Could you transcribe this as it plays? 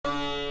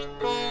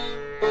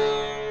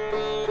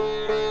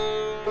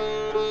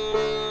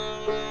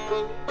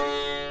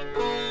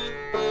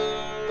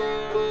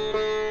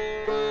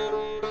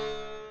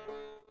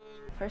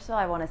First of all,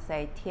 I want to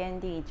say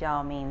天地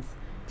教 means,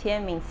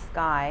 天 means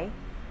sky,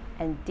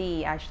 and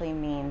di actually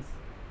means,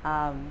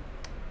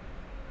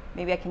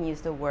 maybe I can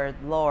use the word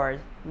Lord,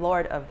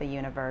 Lord of the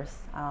universe.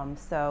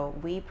 So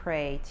we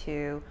pray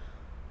to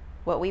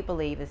what we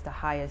believe is the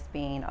highest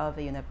being of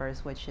the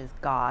universe, which is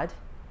God.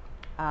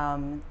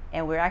 And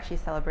we're actually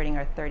celebrating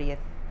our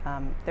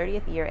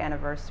 30th year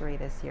anniversary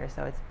this year,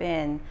 so it's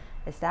been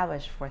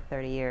established for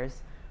 30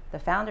 years. The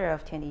founder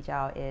of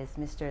Tiandijiao is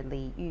Mr.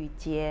 Li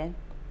Yujie,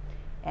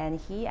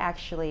 and he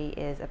actually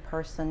is a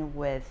person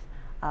with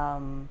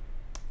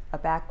a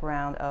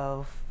background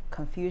of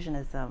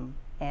Confucianism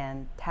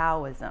and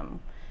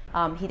Taoism.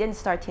 He didn't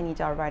start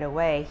Tiandijiao right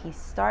away. He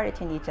started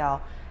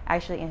Tiandijiao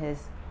actually in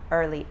his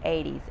early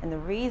 80s, and the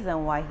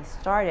reason why he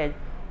started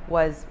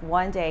was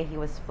one day he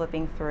was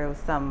flipping through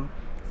some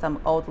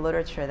old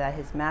literature that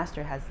his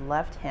master has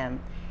left him,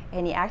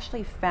 and he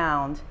actually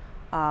found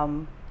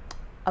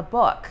a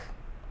book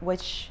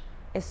which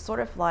is sort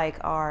of like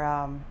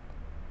our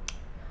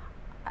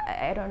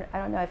I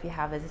don't know if you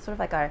have this. It's sort of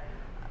like a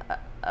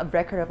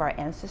record of our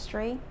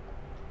ancestry.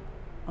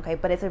 Okay,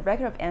 but it's a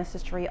record of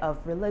ancestry of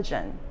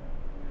religion.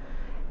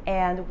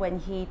 And when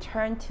he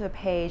turned to a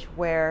page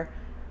where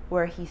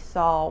he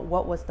saw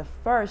what was the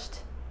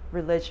first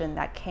religion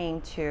that came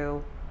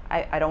to,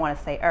 I don't want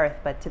to say Earth,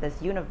 but to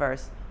this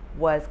universe,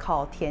 was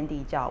called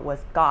Tiandijiao,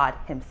 was God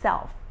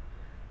himself.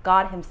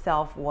 God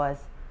himself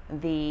was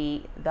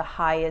the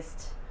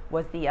highest,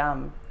 was the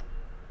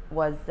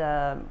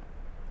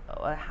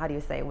how do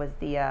you say, was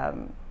the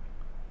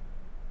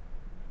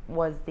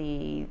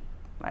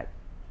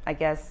I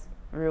guess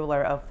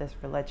ruler of this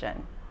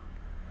religion.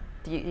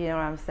 Do you know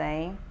what I'm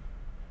saying?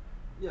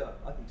 Yeah,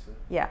 I think so.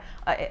 Yeah,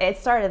 it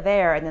started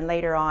there, and then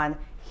later on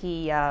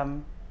he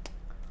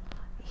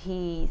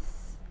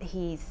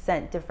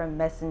sent different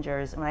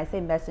messengers. When I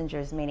say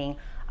messengers, meaning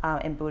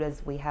in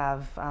Buddhism we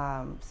have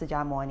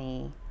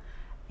Sakyamuni,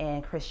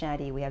 in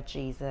Christianity we have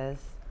Jesus,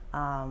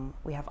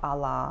 we have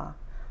Allah.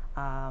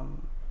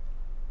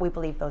 We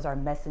believe those are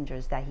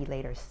messengers that he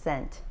later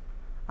sent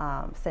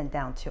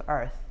down to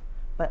earth,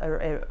 but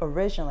it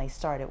originally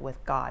started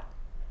with God.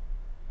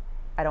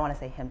 I don't want to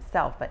say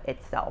himself, but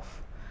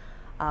itself.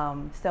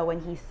 So when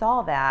he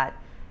saw that,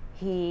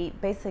 he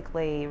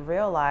basically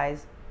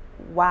realized,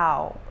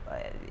 wow,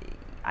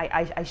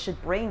 I should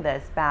bring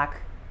this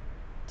back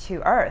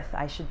to earth.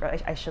 I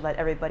should let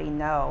everybody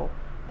know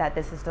that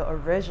this is the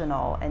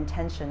original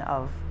intention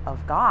of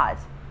God.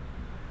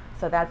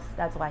 So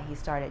that's why he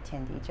started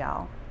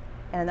Tiandijiao.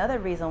 And another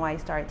reason why he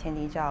started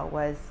Tiandijiao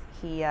was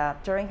he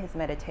during his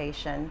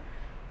meditation,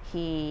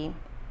 he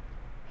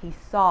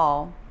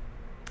saw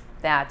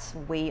that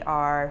we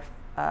are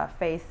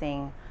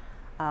facing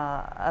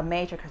a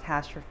major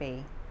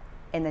catastrophe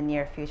in the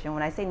near future. And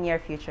when I say near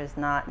future, it's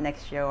not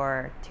next year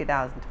or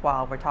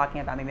 2012. We're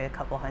talking about maybe a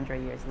couple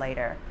hundred years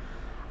later.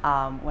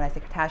 When I say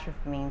catastrophe,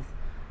 it means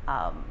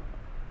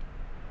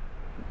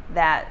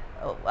that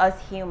us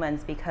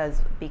humans,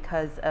 because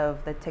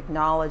of the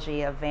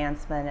technology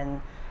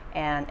advancement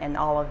and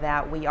all of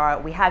that, we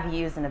have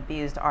used and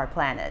abused our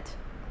planet.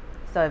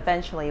 So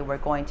eventually we're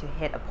going to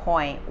hit a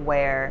point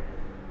where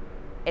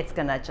it's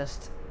gonna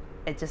just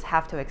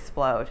have to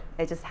explode.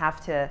 It just have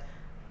to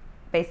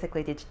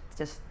basically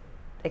just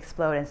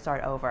explode and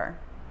start over.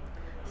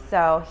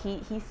 So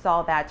he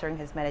saw that during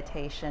his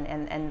meditation,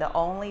 and the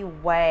only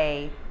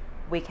way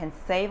we can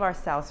save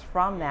ourselves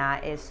from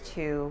that is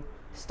to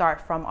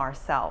start from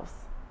ourselves.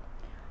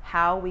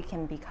 How we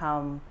can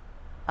become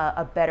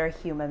a better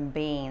human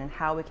being,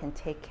 how we can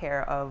take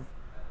care of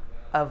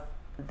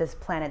this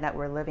planet that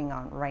we're living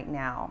on right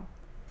now.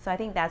 So I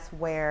think that's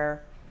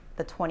where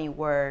the 20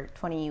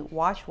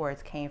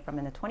 watchwords came from,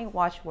 and the 20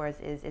 watchwords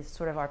is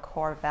sort of our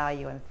core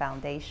value and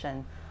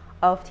foundation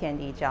of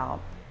Tiandijiao.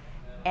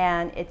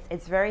 And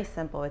it's very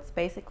simple. It's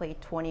basically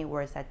 20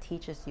 words that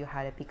teaches you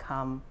how to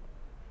become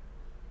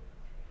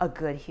a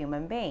good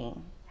human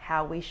being,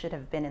 how we should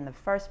have been in the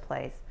first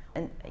place.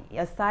 And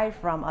aside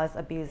from us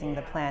abusing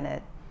the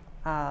planet,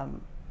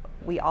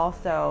 we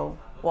also,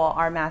 well,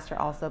 our master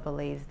also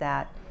believes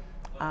that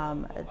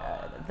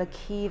the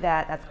key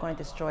that's going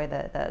to destroy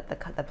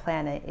the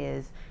planet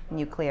is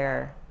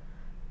nuclear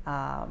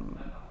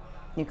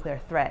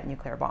threat,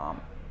 nuclear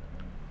bomb.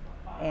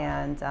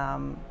 And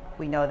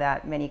we know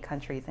that many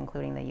countries,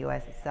 including the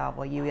U.S. itself,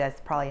 well,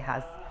 U.S. probably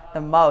has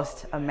the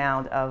most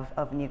amount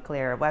of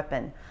nuclear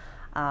weapon.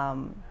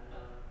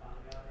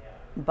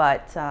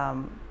 But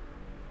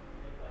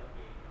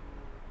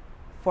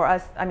for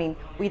us, I mean,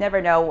 we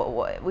never know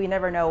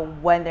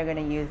when they're going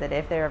to use it,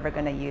 if they're ever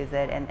going to use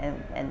it,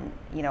 and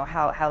you know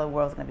how the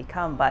world's going to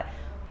become. But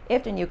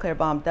if the nuclear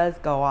bomb does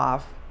go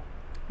off,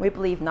 we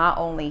believe not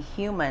only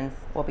humans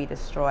will be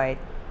destroyed.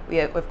 We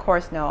of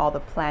course know all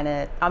the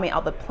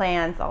all the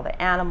plants, all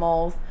the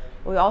animals.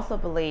 We also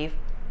believe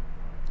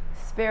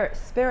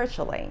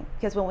spiritually,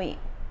 because when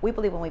we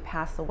believe when we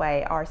pass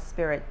away, our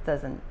spirit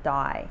doesn't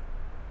die.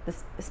 The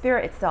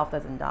spirit itself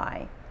doesn't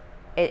die.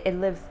 It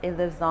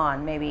lives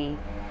on. Maybe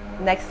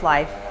next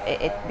life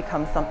it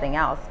becomes something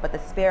else, but the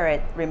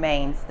spirit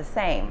remains the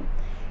same.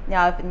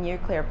 Now, if a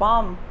nuclear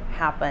bomb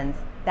happens,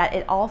 that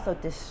it also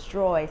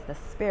destroys the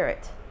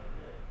spirit.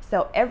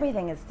 So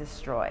everything is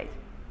destroyed.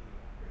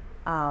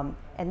 And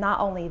not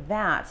only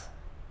that,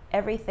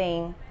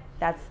 everything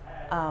that's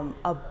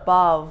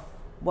above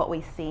what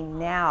we see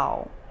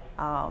now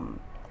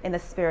in the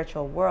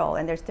spiritual world,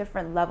 and there's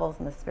different levels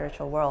in the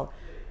spiritual world,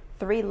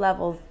 3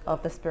 levels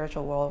of the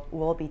spiritual world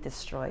will be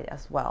destroyed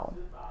as well.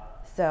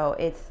 So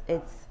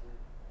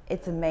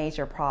it's a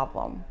major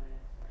problem.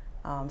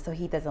 So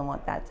he doesn't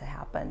want that to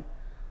happen.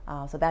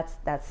 So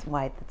that's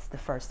why it's the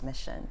first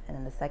mission. And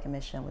then the second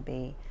mission would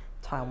be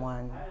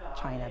Taiwan,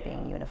 China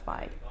being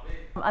unified.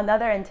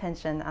 Another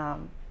intention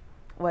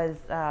was,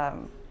 I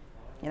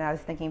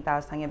was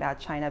talking about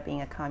China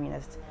being a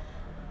communist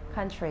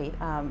country.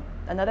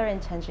 Another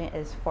intention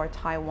is for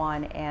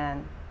Taiwan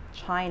and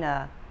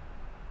China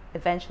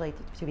eventually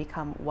to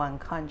become one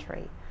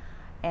country,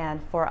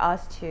 and for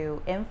us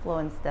to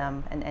influence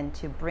them and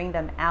to bring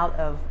them out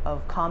of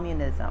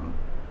communism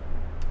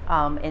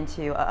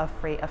into a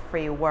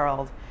free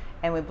world.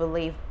 And we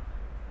believe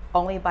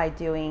only by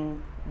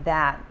doing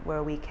that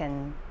where we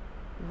can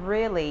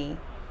really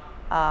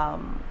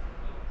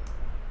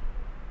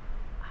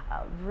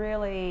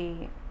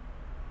really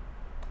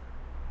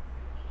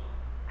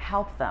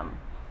help them.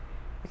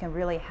 We can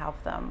really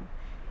help them.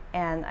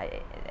 And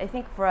I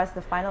think for us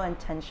the final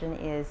intention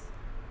is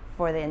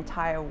for the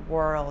entire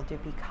world to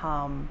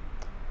become,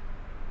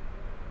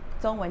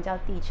 中文叫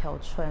地球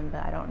村,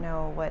 but I don't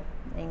know what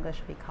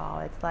English we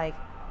call it. It's like,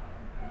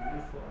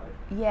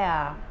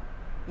 yeah,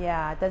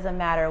 it doesn't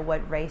matter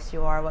what race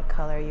you are, what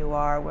color you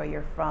are, where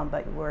you're from,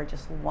 but we're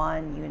just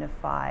one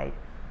unified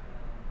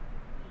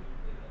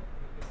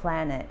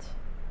planet.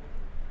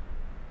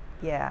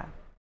 Yeah.